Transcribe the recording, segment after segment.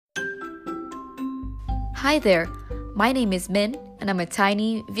Hi there, my name is Min, and I'm a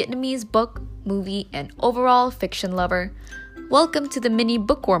tiny Vietnamese book, movie, and overall fiction lover. Welcome to the Mini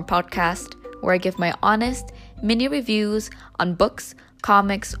Bookworm podcast, where I give my honest mini reviews on books,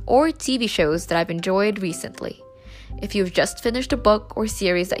 comics, or TV shows that I've enjoyed recently. If you've just finished a book or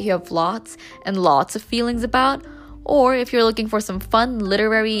series that you have lots and lots of feelings about, or if you're looking for some fun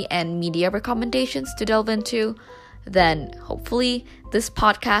literary and media recommendations to delve into, then hopefully this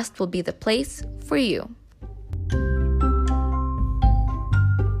podcast will be the place for you.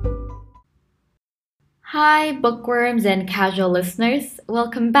 Hi, bookworms and casual listeners.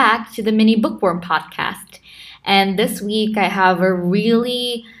 Welcome back to the Mini Bookworm podcast. And this week I have a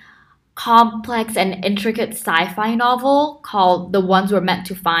really complex and intricate sci-fi novel called The Ones We're Meant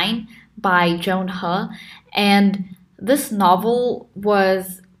to Find by Joan. And this novel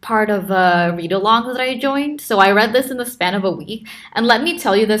was part of a read-along that I joined. So I read this in the span of a week. And let me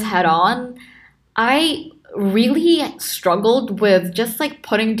tell you this head on. I really struggled with just like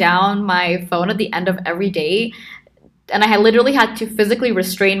putting down my phone at the end of every day. And I literally had to physically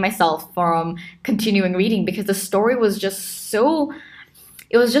restrain myself from continuing reading because the story was just so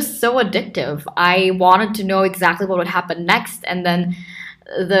addictive. I wanted to know exactly what would happen next. And then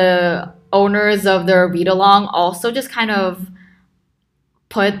the owners of the read-along also just kind of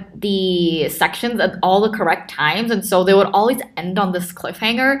put the sections at all the correct times. And so they would always end on this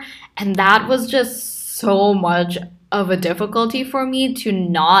cliffhanger. And that was just so much of a difficulty for me to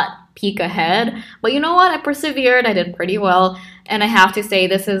not peek ahead. But you know what? I persevered. I did pretty well. And I have to say,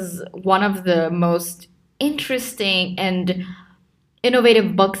 this is one of the most interesting and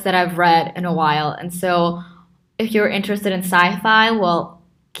innovative books that I've read in a while. And so if you're interested in sci-fi, well,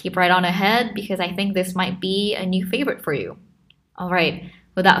 keep right on ahead because I think this might be a new favorite for you. All right,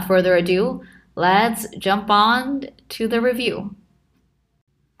 without further ado, let's jump on to the review.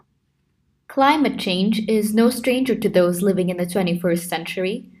 Climate change is no stranger to those living in the 21st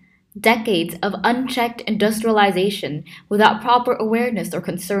century. Decades of unchecked industrialization without proper awareness or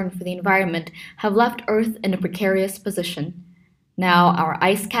concern for the environment have left Earth in a precarious position. Now our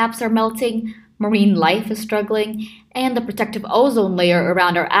ice caps are melting, marine life is struggling, and the protective ozone layer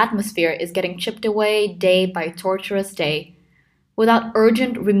around our atmosphere is getting chipped away day by torturous day. Without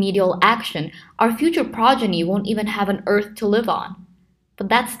urgent remedial action, our future progeny won't even have an Earth to live on. But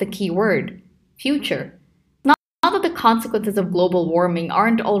that's the key word, future. Not that the consequences of global warming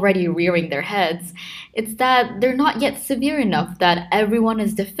aren't already rearing their heads, it's that they're not yet severe enough that everyone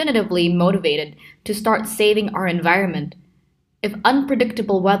is definitively motivated to start saving our environment. If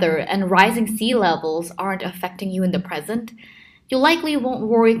unpredictable weather and rising sea levels aren't affecting you in the present, you likely won't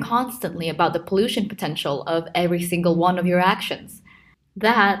worry constantly about the pollution potential of every single one of your actions.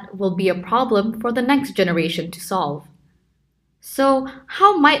 That will be a problem for the next generation to solve. So,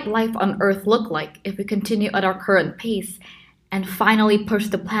 how might life on Earth look like if we continue at our current pace and finally push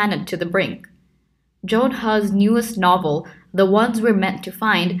the planet to the brink? Joan He's newest novel, The Ones We're Meant to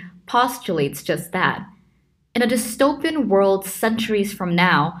Find, postulates just that. In a dystopian world centuries from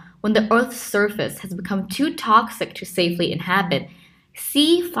now, when the Earth's surface has become too toxic to safely inhabit,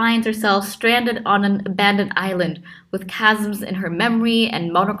 C finds herself stranded on an abandoned island with chasms in her memory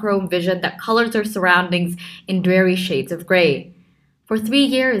and monochrome vision that colors her surroundings in dreary shades of gray. For 3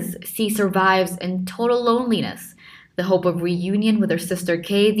 years, C survives in total loneliness, the hope of reunion with her sister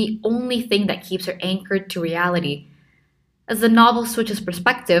Kay the only thing that keeps her anchored to reality. As the novel switches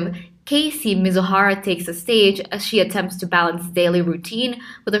perspective, Casey Mizuhara takes the stage as she attempts to balance daily routine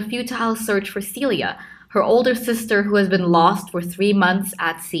with a futile search for Celia, her older sister who has been lost for 3 months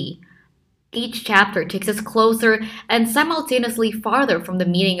at sea. Each chapter takes us closer and simultaneously farther from the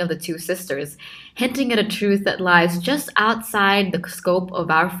meeting of the two sisters, hinting at a truth that lies just outside the scope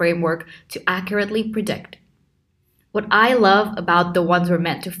of our framework to accurately predict. What I love about The Ones We're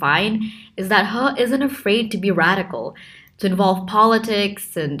Meant to Find is that He isn't afraid to be radical, to involve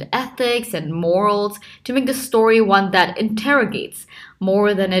politics and ethics and morals, to make the story one that interrogates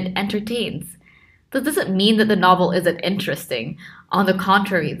more than it entertains. This doesn't mean that the novel isn't interesting. On the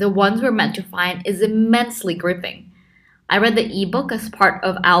contrary, The Ones We're Meant to Find is immensely gripping. I read the ebook as part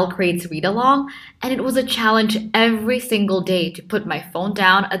of Al Craig's read-along, and it was a challenge every single day to put my phone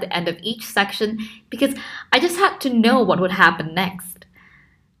down at the end of each section because I just had to know what would happen next.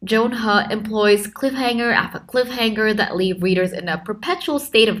 Joan employs cliffhanger after cliffhanger that leave readers in a perpetual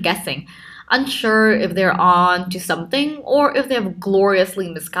state of guessing, unsure if they're on to something or if they have gloriously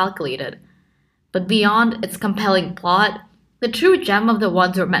miscalculated. But beyond its compelling plot, the true gem of The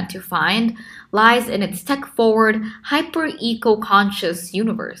Ones We're Meant to Find lies in its tech-forward, hyper-eco-conscious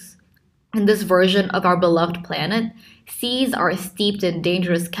universe. In this version of our beloved planet, Seas are steeped in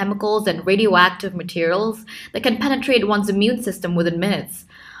dangerous chemicals and radioactive materials that can penetrate one's immune system within minutes,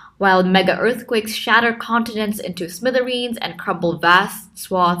 while mega earthquakes shatter continents into smithereens and crumble vast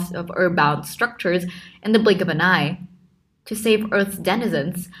swaths of earthbound structures in the blink of an eye. To save Earth's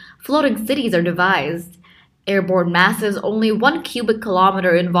denizens, floating cities are devised, airborne masses only 1 cubic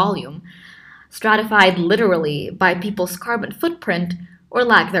kilometer in volume, stratified literally by people's carbon footprint or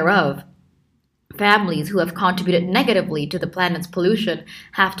lack thereof. Families who have contributed negatively to the planet's pollution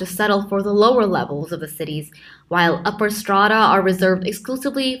have to settle for the lower levels of the cities, while upper strata are reserved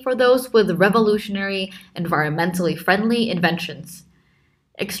exclusively for those with revolutionary, environmentally friendly inventions.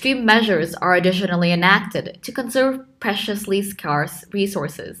 Extreme measures are additionally enacted to conserve preciously scarce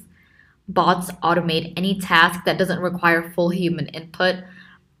resources. Bots automate any task that doesn't require full human input.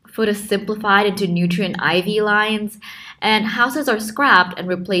 Food is simplified into nutrient IV lines, and houses are scrapped and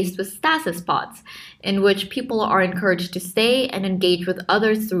replaced with stasis pods, in which people are encouraged to stay and engage with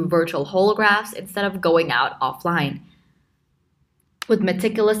others through virtual holographs instead of going out offline. With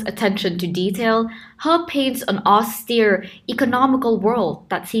meticulous attention to detail, He paints an austere, economical world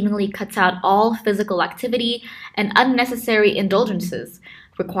that seemingly cuts out all physical activity and unnecessary indulgences,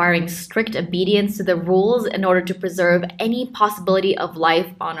 requiring strict obedience to the rules in order to preserve any possibility of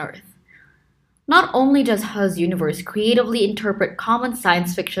life on Earth. Not only does He's universe creatively interpret common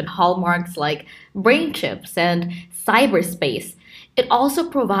science fiction hallmarks like brain chips and cyberspace, it also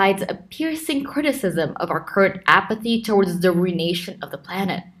provides a piercing criticism of our current apathy towards the ruination of the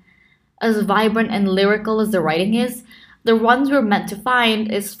planet. As vibrant and lyrical as the writing is, the ones we're meant to find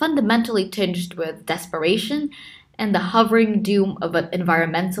is fundamentally tinged with desperation and the hovering doom of an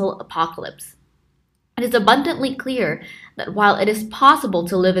environmental apocalypse. It is abundantly clear that while it is possible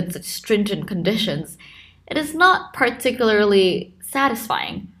to live in such stringent conditions, it is not particularly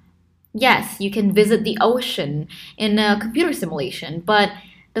satisfying. Yes, you can visit the ocean in a computer simulation, but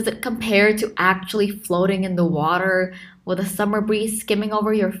does it compare to actually floating in the water with a summer breeze skimming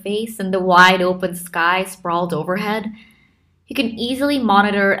over your face and the wide open sky sprawled overhead? You can easily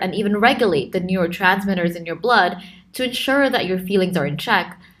monitor and even regulate the neurotransmitters in your blood to ensure that your feelings are in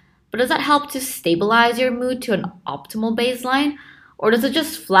check. But does that help to stabilize your mood to an optimal baseline? Or does it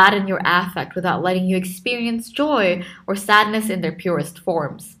just flatten your affect without letting you experience joy or sadness in their purest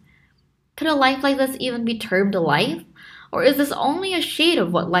forms? Could a life like this even be termed a life? Or is this only a shade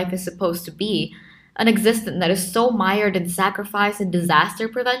of what life is supposed to be? An existence that is so mired in sacrifice and disaster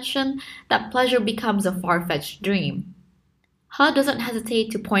prevention that pleasure becomes a far fetched dream. He doesn't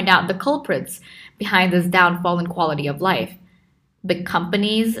hesitate to point out the culprits behind this downfall in quality of life. Big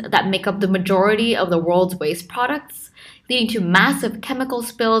companies that make up the majority of the world's waste products, leading to massive chemical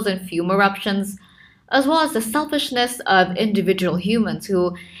spills and fume eruptions, as well as the selfishness of individual humans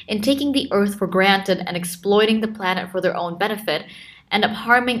who, in taking the earth for granted and exploiting the planet for their own benefit, end up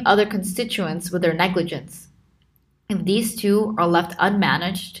harming other constituents with their negligence. If these two are left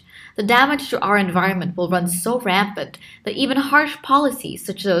unmanaged, the damage to our environment will run so rampant that even harsh policies,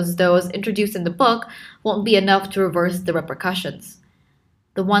 such as those introduced in the book, won't be enough to reverse the repercussions.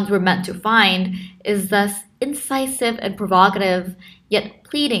 The ones we're meant to find is thus incisive and provocative, yet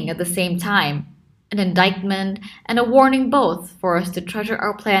pleading at the same time, an indictment and a warning both for us to treasure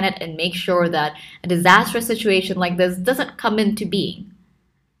our planet and make sure that a disastrous situation like this doesn't come into being.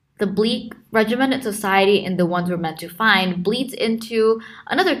 The bleak, regimented society in the ones we're meant to find bleeds into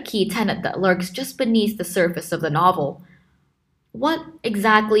another key tenet that lurks just beneath the surface of the novel. What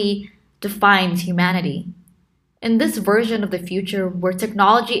exactly defines humanity? In this version of the future where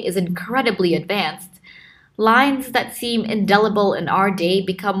technology is incredibly advanced, lines that seem indelible in our day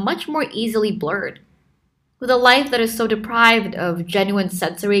become much more easily blurred. With a life that is so deprived of genuine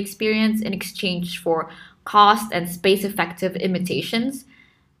sensory experience in exchange for cost and space effective imitations,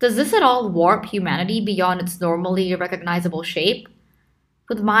 does this at all warp humanity beyond its normally recognizable shape?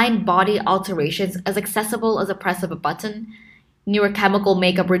 With mind-body alterations as accessible as a press of a button, neurochemical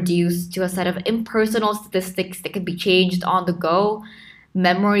makeup reduced to a set of impersonal statistics that can be changed on the go,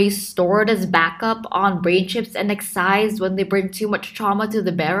 memories stored as backup on brain chips and excised when they bring too much trauma to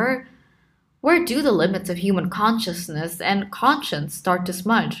the bearer, where do the limits of human consciousness and conscience start to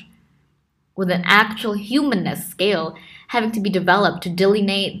smudge? With an actual humanness scale having to be developed to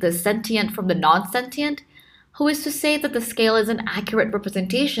delineate the sentient from the non-sentient, who is to say that the scale is an accurate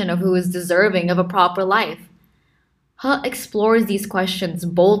representation of who is deserving of a proper life? He explores these questions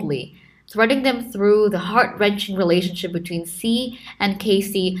boldly, threading them through the heart-wrenching relationship between C and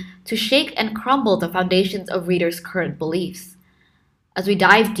Casey to shake and crumble the foundations of readers' current beliefs. As we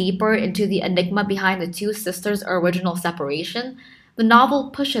dive deeper into the enigma behind the two sisters' original separation, The novel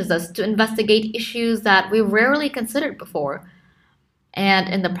pushes us to investigate issues that we rarely considered before, and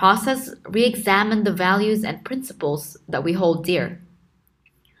in the process, re examine the values and principles that we hold dear.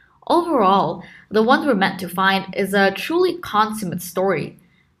 Overall, The Ones We're Meant to Find is a truly consummate story.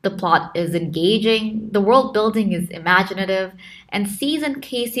 The plot is engaging, the world building is imaginative, and C's and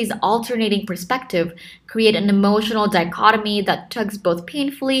Casey's alternating perspective create an emotional dichotomy that tugs both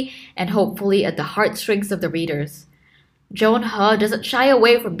painfully and hopefully at the heartstrings of the readers. Joan He doesn't shy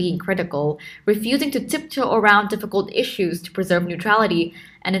away from being critical, refusing to tiptoe around difficult issues to preserve neutrality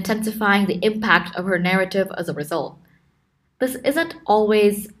and intensifying the impact of her narrative as a result. This isn't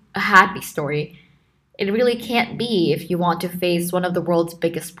always a happy story. It really can't be if you want to face one of the world's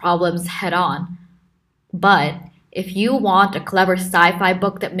biggest problems head on. But if you want a clever sci fi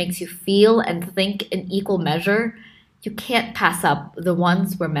book that makes you feel and think in equal measure, you can't pass up The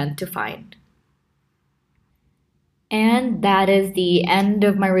Ones We're Meant to Find. And that is the end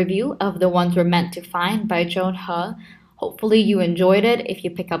of my review of The Ones We're Meant to Find by Joan He. Hopefully, you enjoyed it. If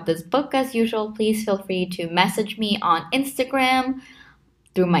you pick up this book as usual, please feel free to message me on Instagram,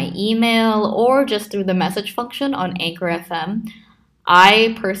 through my email, or just through the message function on Anchor FM.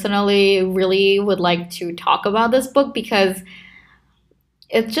 I personally really would like to talk about this book because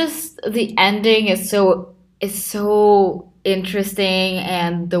it's just the ending is so interesting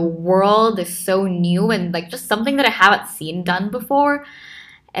and the world is so new and like just something that I haven't seen done before.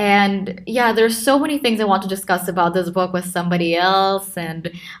 And yeah, there's so many things I want to discuss about this book with somebody else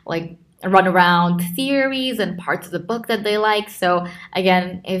and like run around theories and parts of the book that they like. So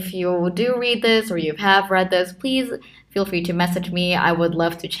again, if you do read this or you have read this, please feel free to message me. I would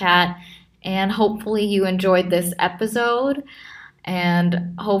love to chat. And hopefully you enjoyed this episode.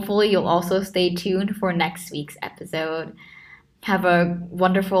 And hopefully you'll also stay tuned for next week's episode. Have a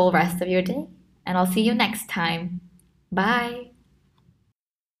wonderful rest of your day, and I'll see you next time. Bye.